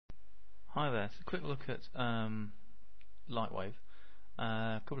Hi there. So a quick look at lightwave.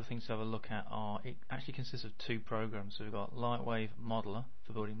 A couple of things to have a look at are it actually consists of two programs. So we've got lightwave modeler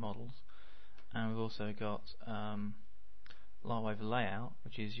for building models, and we've also got lightwave layout,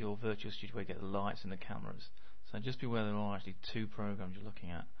 which is your virtual studio where you get the lights and the cameras. So just be aware there are actually two programs you're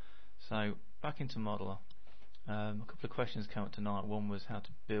looking at. So back into modeler. A couple of questions came up tonight. One was how to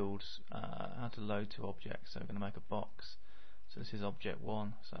build, how to load two objects. So we're going to make a box. So this is object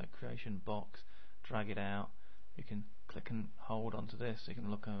 1, so creation box, drag it out. You can click and hold onto this so you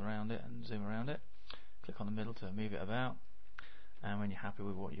can look around it and zoom around it. Click on the middle to move it about, and when you're happy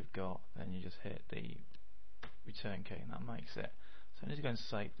with what you've got, then you just hit the return key and that makes it. So I need to go and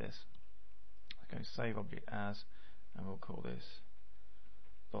save this. I'm going to save object as, and we'll call this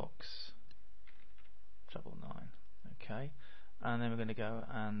box 999. Okay, and then we're going to go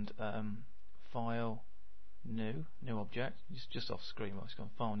and file new object, just off screen. It's got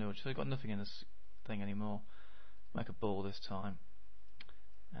file new, so we've got nothing in this thing anymore. Make a ball this time,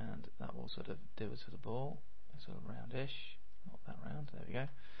 and that will sort of do it to the ball, sort of roundish, not that round. There we go. And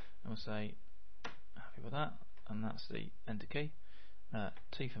we'll say happy with that, and that's the enter key.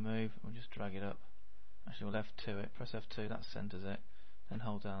 T for move. We'll just drag it up. Actually, we'll F2 it. Press F2. That centers it. Then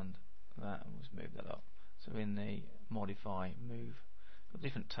hold down that, and we'll just move that up. So in the modify move, got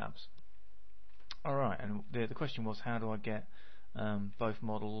different tabs. Alright, and the question was, how do I get both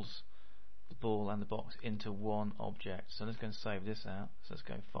models, the ball and the box, into one object? So let's go and save this out. So let's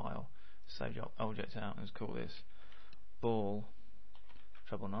go File, Save your object out, and let's call this ball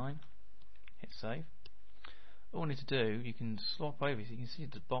 999. Hit save. All we need to do, you can swap over, so you can see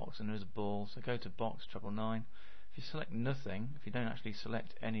the box and there's a ball. So go to box 999. If you select nothing, if you don't actually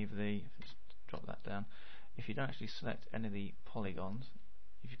select any of the, just drop that down. If you don't actually select any of the polygons,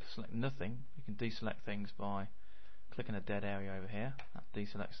 if you select nothing, you can deselect things by clicking a dead area over here. That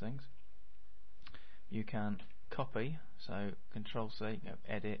deselects things. You can copy, so Control C, go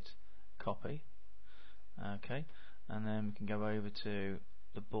Edit, Copy. Okay, and then we can go over to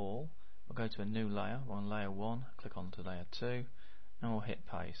the ball. We'll go to a new layer. We're on layer 1. Click on to layer 2, and we'll hit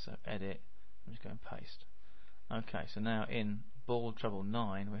paste. So Edit. I'm just going to paste. Okay, so now in ball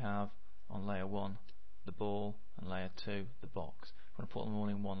 999 we have on layer 1 the ball and layer 2 the box. I'm going to put them all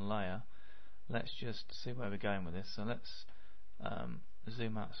in one layer. Let's just see where we're going with this. So let's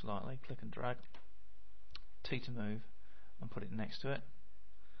zoom out slightly, click and drag, T to move, and put it next to it.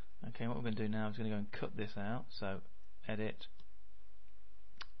 Okay, what we're going to do now is going to go and cut this out. So Edit,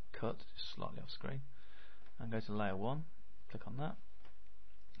 Cut, just slightly off screen, and go to layer 1, click on that,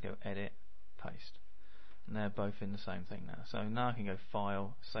 go Edit, Paste. And they're both in the same thing now. So now I can go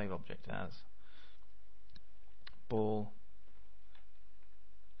File, Save Object As, Ball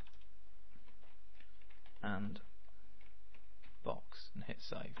and box, and hit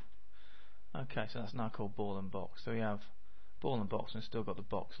save. Okay, so that's now called ball and box. So we have ball and box, and we've still got the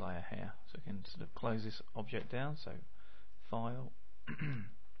box layer here. So we can sort of close this object down. So File,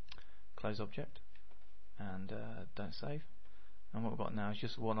 Close Object, and don't save. And what we've got now is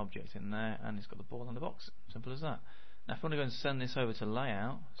just one object in there, and it's got the ball and the box. Simple as that. Now, if we want to go and send this over to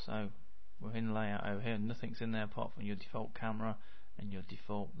layout, so we're in layout over here, nothing's in there apart from your default camera and your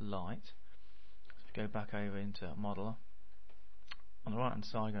default light. Go back over into modeler. On the right hand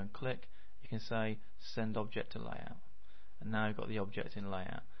side, go and click. You can say send object to layout, and now you've got the object in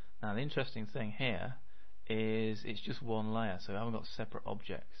layout. Now the interesting thing here is it's just one layer, so we haven't got separate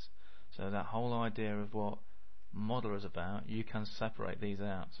objects. So that whole idea of what modeler is about, you can separate these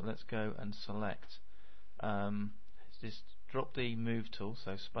out. So let's go and select. Just drop the move tool,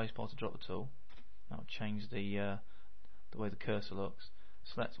 so spacebar to drop the tool. That'll change the way the cursor looks.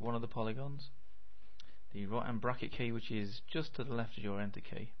 Select one of the polygons. The right hand bracket key, which is just to the left of your enter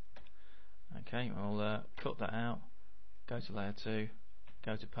key. Okay, we'll cut that out, go to layer 2,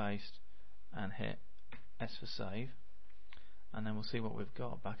 go to paste, and hit S for save, and then we'll see what we've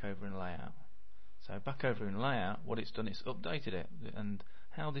got back over in layout. So back over in layout, what it's done is updated it, and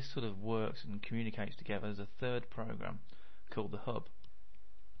how this sort of works and communicates together is a third program called the hub.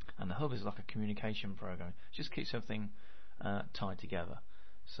 And the hub is like a communication program, it just keeps everything tied together.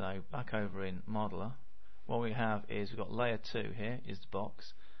 So back over in modeler, what we have is we've got layer 2 here is the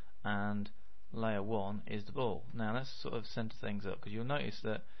box, and layer 1 is the ball. Now let's sort of center things up, because you'll notice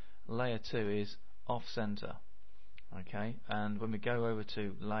that layer 2 is off center. Okay, and when we go over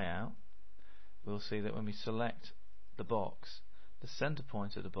to layout, we'll see that when we select the box, the center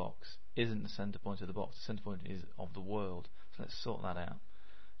point of the box isn't the center point of the box, the center point is of the world. So let's sort that out.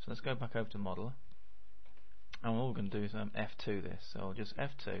 So let's go back over to modeler, and all we're going to do is F2 this. So I'll just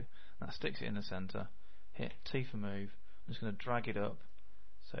F2, that sticks it in the center. Hit T for move. I'm just going to drag it up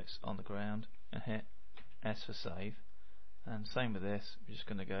so it's on the ground, and hit S for save. And same with this, we're just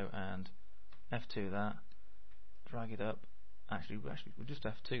going to go and F2 that, drag it up. Actually we'll just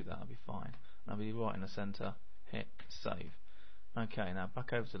F2 that'll be fine. And I'll be right in the center, hit save. Okay, now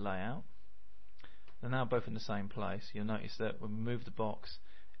back over to layout. They're now both in the same place. You'll notice that when we move the box,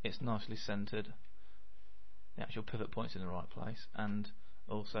 it's nicely centered. The actual pivot point's in the right place, and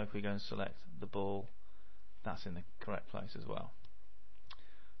also if we go and select the ball, that's in the correct place as well.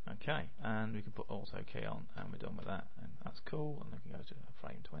 Okay, and we can put auto key on, and we're done with that, and that's cool. And we can go to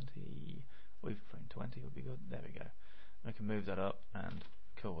frame 20. Frame 20 would be good. There we go. We can move that up, and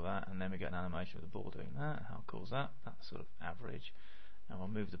cool with that, and then we get an animation of the ball doing that. How cool is that? That's sort of average. And we'll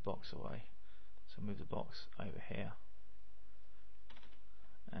move the box away. So move the box over here,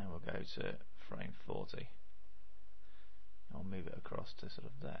 and we'll go to frame 40. I'll move it across to sort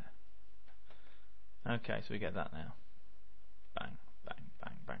of there. Okay, so we get that now. Bang, bang,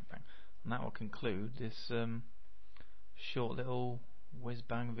 bang, bang, bang. And that will conclude this short little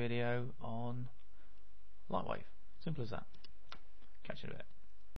whiz-bang video on lightwave. Simple as that. Catch you in a bit.